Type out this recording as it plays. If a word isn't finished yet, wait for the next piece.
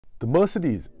The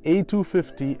Mercedes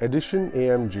A250 Edition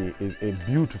AMG is a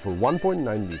beautiful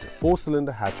 1.9-litre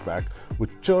four-cylinder hatchback which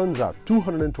churns out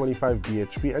 225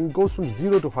 bhp and goes from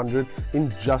 0 to 100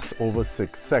 in just over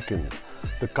 6 seconds.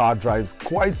 The car drives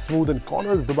quite smooth and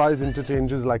corners Dubai's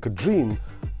interchanges like a dream,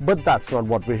 but that's not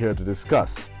what we're here to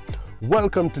discuss.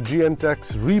 Welcome to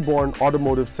GNTECH's Reborn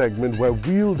Automotive segment, where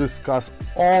we'll discuss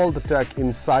all the tech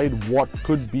inside what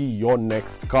could be your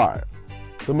next car.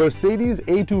 The Mercedes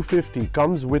A250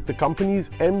 comes with the company's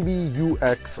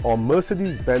MBUX or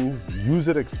Mercedes-Benz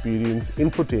User Experience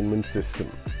infotainment system.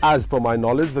 As per my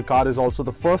knowledge, the car is also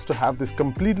the first to have this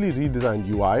completely redesigned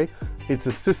UI. It's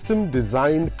a system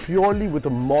designed purely with a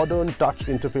modern touch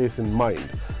interface in mind.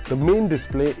 The main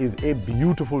display is a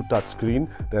beautiful touchscreen.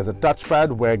 There's a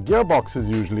touchpad where gearboxes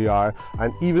usually are,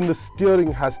 and even the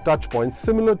steering has touch points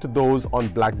similar to those on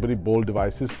BlackBerry Bold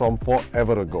devices from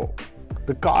forever ago.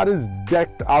 The car is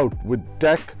decked out with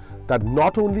tech that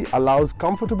not only allows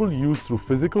comfortable use through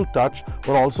physical touch,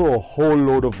 but also a whole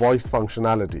load of voice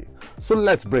functionality. So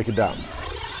let's break it down.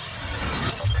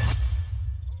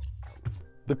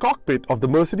 The cockpit of the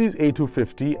Mercedes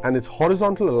A250 and its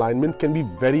horizontal alignment can be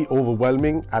very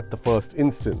overwhelming at the first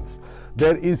instance.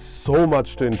 There is so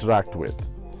much to interact with.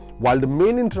 While the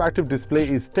main interactive display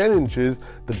is 10 inches,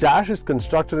 the dash is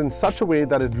constructed in such a way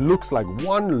that it looks like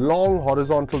one long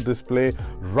horizontal display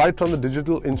right from the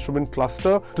digital instrument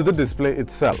cluster to the display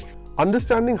itself.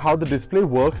 Understanding how the display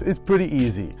works is pretty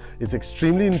easy. It's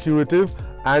extremely intuitive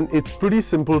and it's pretty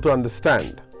simple to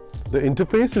understand. The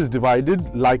interface is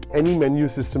divided like any menu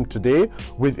system today,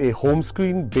 with a home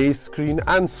screen, base screen,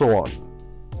 and so on.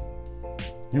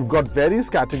 You've got various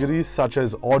categories such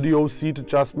as audio, seat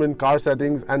adjustment, car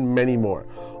settings, and many more.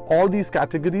 All these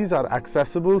categories are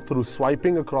accessible through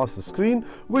swiping across the screen,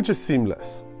 which is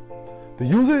seamless. The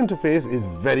user interface is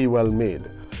very well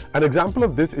made. An example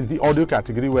of this is the audio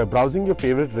category, where browsing your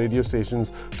favorite radio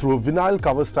stations through a vinyl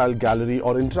cover style gallery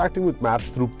or interacting with maps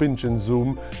through pinch and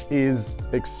zoom is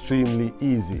extremely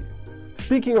easy.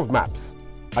 Speaking of maps,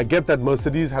 I get that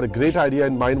Mercedes had a great idea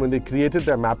in mind when they created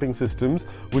their mapping systems,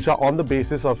 which are on the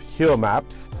basis of Here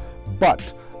Maps,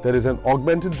 but there is an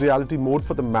augmented reality mode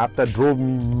for the map that drove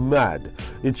me mad.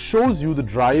 It shows you the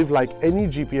drive like any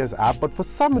GPS app, but for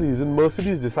some reason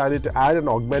Mercedes decided to add an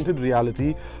augmented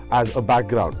reality as a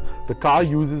background. The car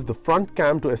uses the front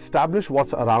cam to establish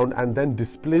what's around and then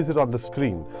displays it on the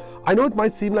screen. I know it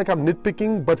might seem like I'm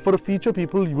nitpicking, but for a feature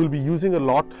people will be using a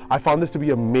lot, I found this to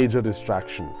be a major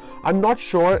distraction. I'm not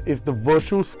sure if the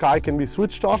virtual sky can be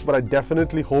switched off, but I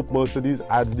definitely hope Mercedes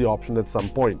adds the option at some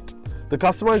point. The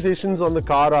customizations on the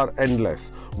car are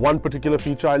endless. One particular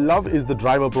feature I love is the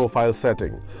driver profile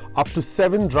setting. Up to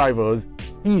 7 drivers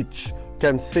each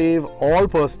can save all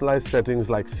personalized settings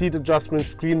like seat adjustment,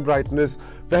 screen brightness,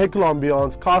 vehicle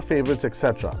ambience, car favorites,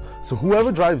 etc. So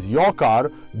whoever drives your car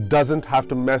doesn't have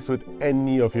to mess with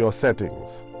any of your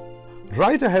settings.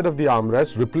 Right ahead of the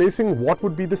armrest, replacing what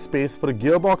would be the space for a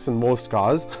gearbox in most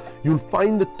cars, you'll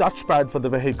find the touchpad for the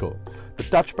vehicle. The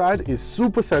touchpad is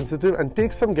super sensitive and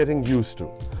takes some getting used to.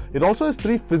 It also has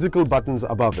 3 physical buttons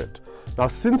above it. Now,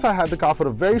 since I had the car for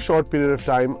a very short period of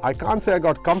time, I can't say I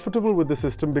got comfortable with the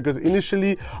system, because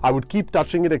initially I would keep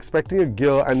touching it expecting a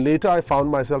gear, and later I found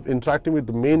myself interacting with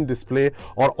the main display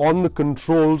or on the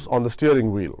controls on the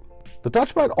steering wheel. The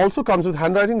touchpad also comes with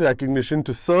handwriting recognition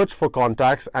to search for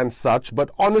contacts and such,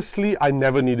 but honestly I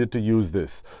never needed to use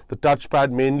this. The touchpad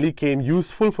mainly came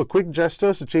useful for quick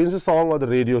gestures to change the song or the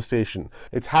radio station.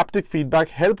 Its haptic feedback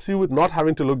helps you with not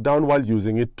having to look down while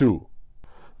using it too.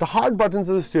 The hard buttons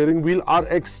of the steering wheel are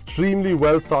extremely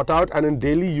well thought out and in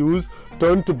daily use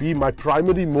turned to be my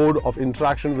primary mode of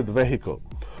interaction with the vehicle.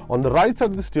 On the right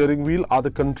side of the steering wheel are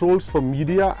the controls for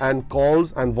media and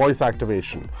calls and voice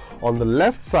activation. On the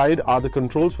left side are the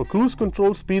controls for cruise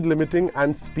control, speed limiting,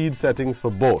 and speed settings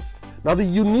for both. Now, the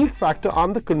unique factor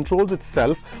aren't the controls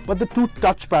itself, but the 2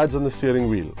 touchpads on the steering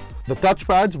wheel. The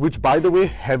touchpads, which by the way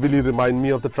heavily remind me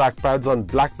of the trackpads on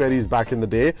Blackberries back in the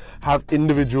day, have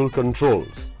individual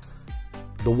controls.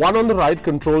 The one on the right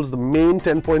controls the main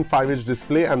 10.5-inch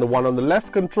display, and the one on the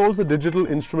left controls the digital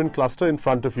instrument cluster in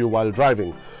front of you while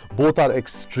driving. Both are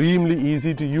extremely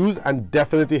easy to use and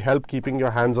definitely help keeping your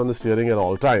hands on the steering at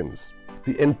all times.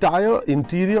 The entire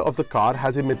interior of the car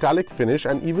has a metallic finish,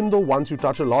 and even though once you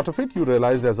touch a lot of it, you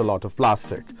realize there's a lot of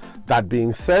plastic. That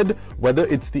being said, whether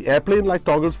it's the airplane-like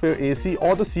toggles for your AC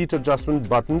or the seat adjustment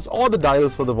buttons or the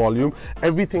dials for the volume,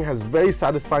 everything has very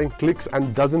satisfying clicks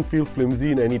and doesn't feel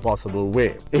flimsy in any possible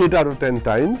way. 8 out of 10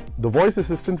 times, the voice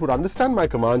assistant would understand my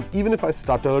commands even if I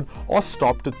stuttered or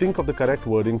stopped to think of the correct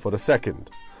wording for a second.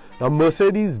 Now,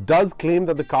 Mercedes does claim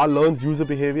that the car learns user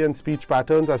behavior and speech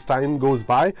patterns as time goes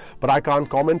by, but I can't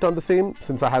comment on the same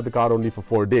since I had the car only for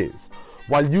 4 days.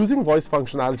 While using voice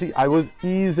functionality, I was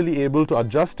easily able to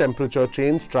adjust temperature,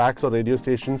 change tracks or radio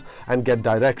stations, and get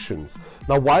directions.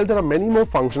 Now, while there are many more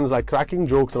functions like cracking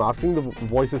jokes and asking the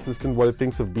voice assistant what it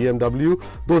thinks of BMW,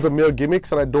 those are mere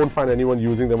gimmicks and I don't find anyone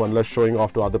using them unless showing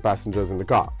off to other passengers in the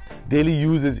car. Daily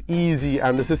use is easy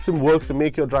and the system works to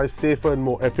make your drive safer and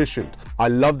more efficient. I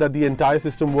love that the entire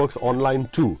system works online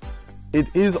too.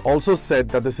 It is also said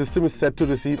that the system is set to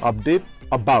receive update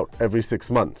about every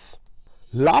 6 months.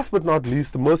 Last but not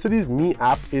least, the Mercedes Me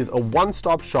app is a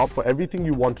one-stop shop for everything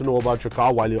you want to know about your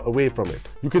car while you're away from it.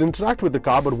 You can interact with the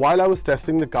car, but while I was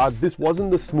testing the car, this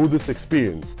wasn't the smoothest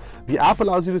experience. The app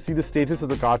allows you to see the status of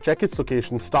the car, check its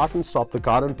location, start and stop the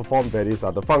car, and perform various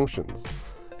other functions.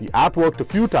 The app worked a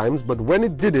few times, but when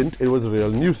it didn't, it was a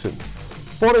real nuisance.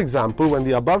 For example, when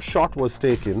the above shot was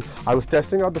taken, I was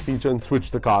testing out the feature and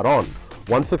switched the car on.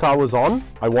 Once the car was on,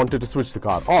 I wanted to switch the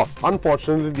car off.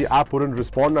 Unfortunately, the app wouldn't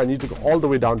respond. I need to go all the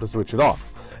way down to switch it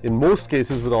off. In most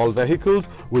cases with all vehicles,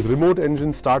 with remote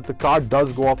engine start, the car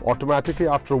does go off automatically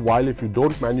after a while if you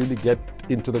don't manually get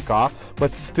into the car,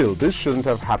 but still, this shouldn't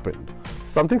have happened.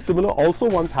 Something similar also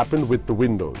once happened with the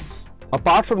windows.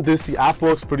 Apart from this, the app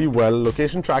works pretty well,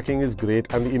 location tracking is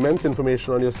great, and the immense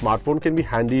information on your smartphone can be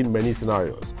handy in many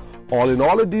scenarios. All in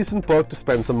all, a decent perk to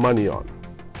spend some money on.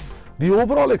 The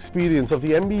overall experience of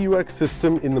the MBUX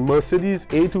system in the Mercedes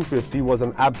A250 was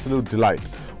an absolute delight.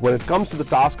 When it comes to the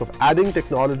task of adding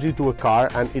technology to a car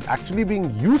and it actually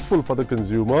being useful for the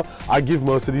consumer, I give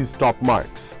Mercedes top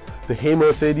marks. The Hey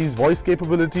Mercedes voice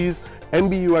capabilities,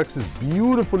 MBUX's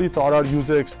beautifully thought out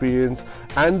user experience,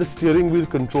 and the steering wheel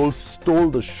control stole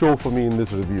the show for me in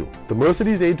this review. The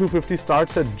Mercedes A250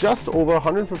 starts at just over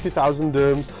 150,000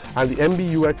 dirhams and the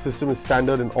MBUX system is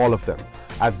standard in all of them.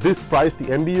 At this price, the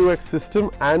MBUX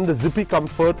system and the zippy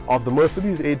comfort of the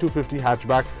Mercedes A250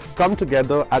 hatchback come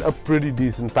together at a pretty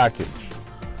decent package.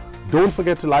 Don't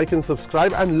forget to like and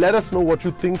subscribe and let us know what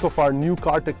you think of our new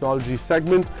car technology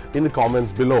segment in the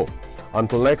comments below.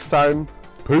 Until next time,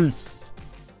 peace.